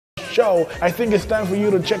show, I think it's time for you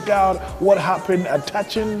to check out what happened at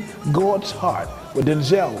Touching God's Heart with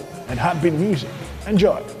Denzel and Heartbeat Music.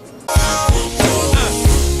 Enjoy.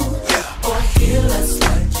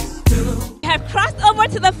 Have crossed over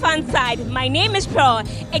to the fun side. My name is Pearl.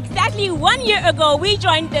 Exactly 1 year ago, we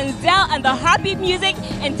joined Denzel and the Heartbeat Music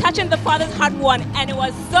in Touching the Father's Heart 1, and it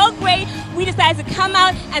was so great, we decided to come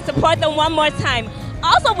out and support them one more time.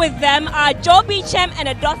 Also with them are Joe Beecham and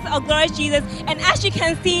the Daughter of Glorious Jesus, and as you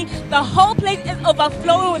can see, the whole place is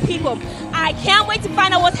overflowing with people. I can't wait to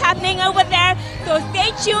find out what's happening over there, so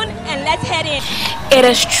stay tuned and let's head in. It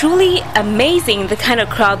is truly amazing the kind of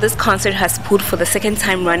crowd this concert has pulled for the second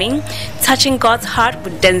time running, Touching God's Heart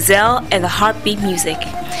with Denzel and the Heartbeat Music.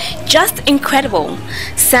 Just incredible.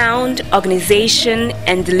 Sound, organization,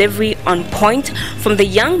 and delivery on point from the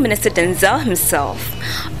young minister Denzel himself.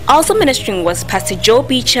 Also ministering was Pastor Joe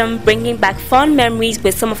Beecham, bringing back fond memories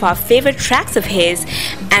with some of our favorite tracks of his,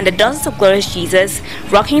 and the Daughters of Glorious Jesus,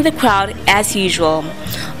 rocking the crowd as usual.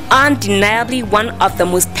 Undeniably one of the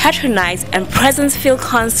most patronized and presence-filled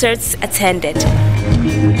concerts attended.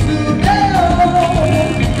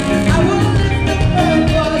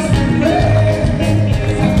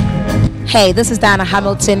 Hey, this is Diana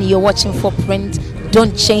Hamilton. You're watching Footprint.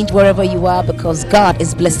 Don't change wherever you are because God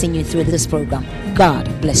is blessing you through this program. God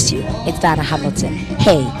bless you. It's Diana Hamilton.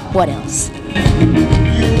 Hey, what else?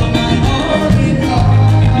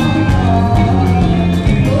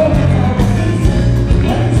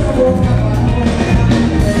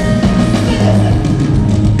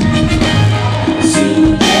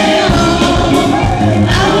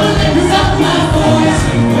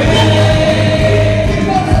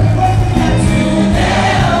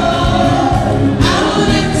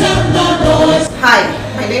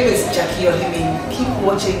 Keep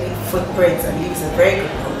watching Footprints, and it's a very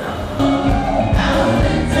good program.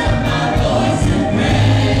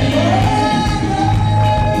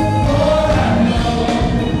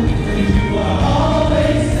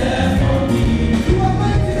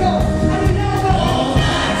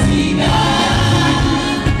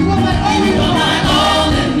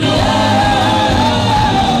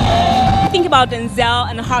 Think about Denzel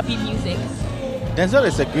and the Heartbeat Music. Denzel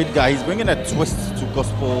is a great guy. He's bringing a twist to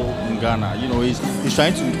gospel in Ghana. You know, he's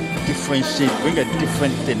trying to differentiate, bring a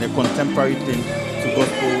different thing, a contemporary thing to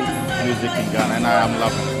gospel music in Ghana, and I am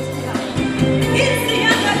loving it.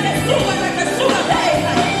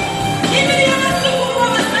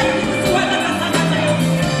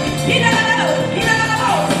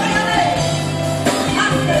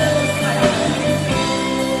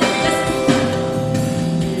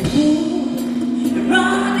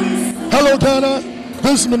 Hello Ghana,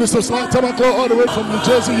 this is Minister Tamako all the way from New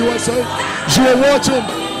Jersey, USA. You are watching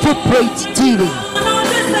Footprint TV.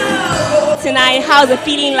 Tonight, how's the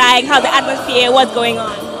feeling like? How's the atmosphere? What's going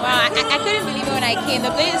on? Wow, I couldn't believe it when I came.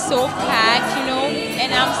 The place is so packed, you know,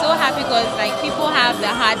 and I'm so happy because like people have the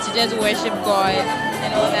heart to just worship God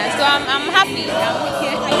and all that. So I'm happy.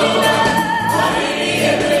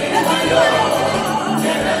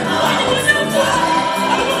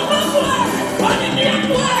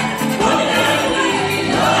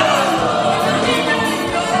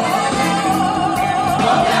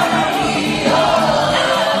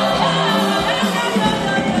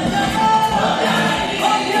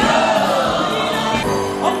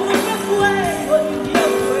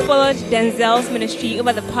 Followed Denzel's ministry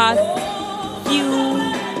over the past few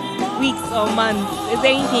weeks or months. Is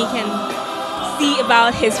there anything you can see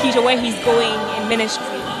about his future, where he's going in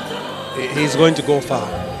ministry? He's going to go far.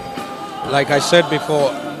 Like I said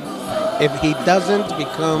before, if he doesn't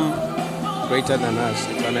become greater than us,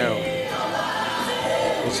 it's an error.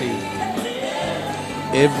 You see,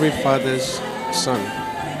 every father's son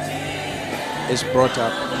is brought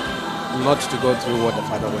up not to go through what the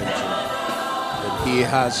father went through. But he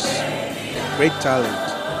has great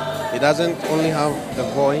talent. He doesn't only have the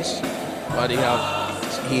voice, but he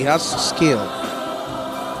has skill.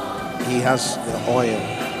 He has the oil.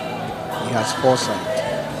 He has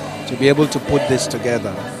foresight to be able to put this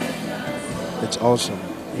together. It's awesome.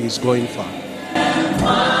 He's going far.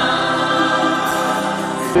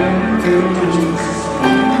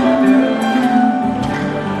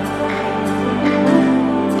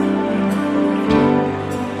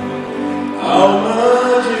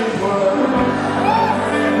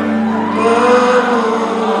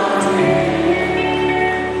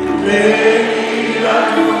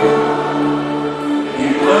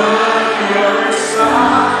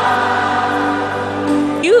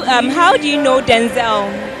 How do you know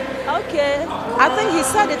Denzel? Okay, I think he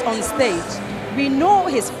said it on stage. We know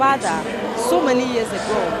his father so many years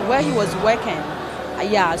ago where he was working.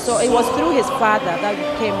 Yeah, so it was through his father that we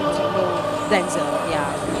came to know Denzel.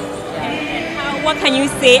 Yeah. And what can you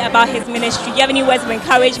say about his ministry? Do you have any words of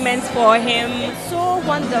encouragement for him? It's so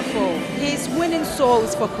wonderful. He's winning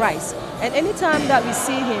souls for Christ. And anytime that we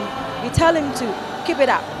see him, we tell him to keep it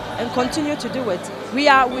up and continue to do it. We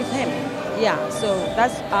are with him. Yeah, so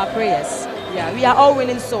that's our prayers. Yeah, we are all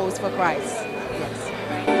winning souls for Christ. Yes.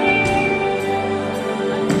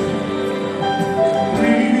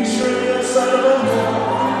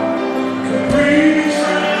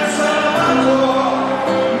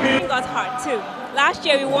 God's heart too. Last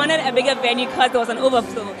year we wanted a bigger venue because there was an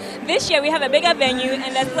overflow. This year we have a bigger venue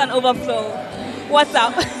and there's an overflow. What's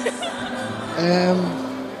up?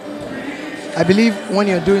 I believe when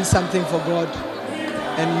you're doing something for God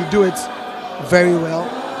and you do it very well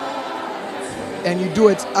and you do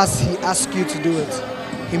it as He asks you to do it,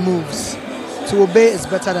 He moves. To obey is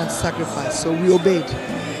better than to sacrifice. So we obeyed.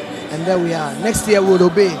 And there we are. Next year we'll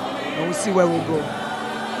obey and we'll see where we'll go.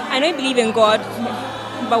 I know you believe in God,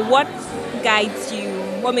 but what guides you?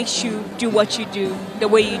 What makes you do what you do, the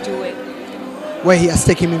way you do it? Where He has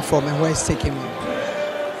taken me from and where He's taken me.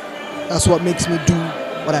 That's what makes me do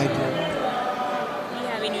what I do. Do you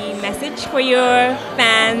have any message for your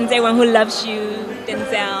fans, everyone who loves you,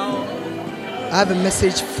 Denzel? I have a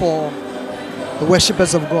message for the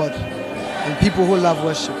worshippers of God and people who love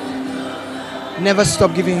worship. Never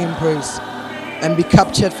stop giving Him praise and be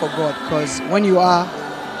captured for God, because when you are,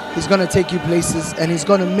 He's going to take you places and He's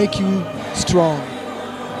going to make you strong.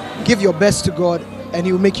 Give your best to God and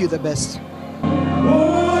He will make you the best.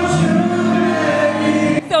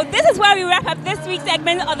 So this is where we wrap up this week's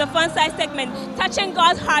segment of the Fun Side segment. Touching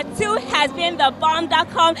God's Heart 2 has been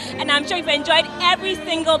thebomb.com, and I'm sure you've enjoyed every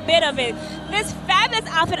single bit of it. This fabulous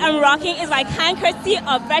outfit I'm rocking is like hand courtesy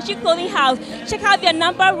of Virtue Clothing House. Check out their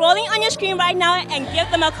number rolling on your screen right now and give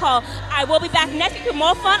them a call. I will be back next week with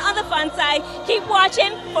more fun on the Fun Side. Keep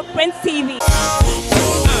watching for Prince TV.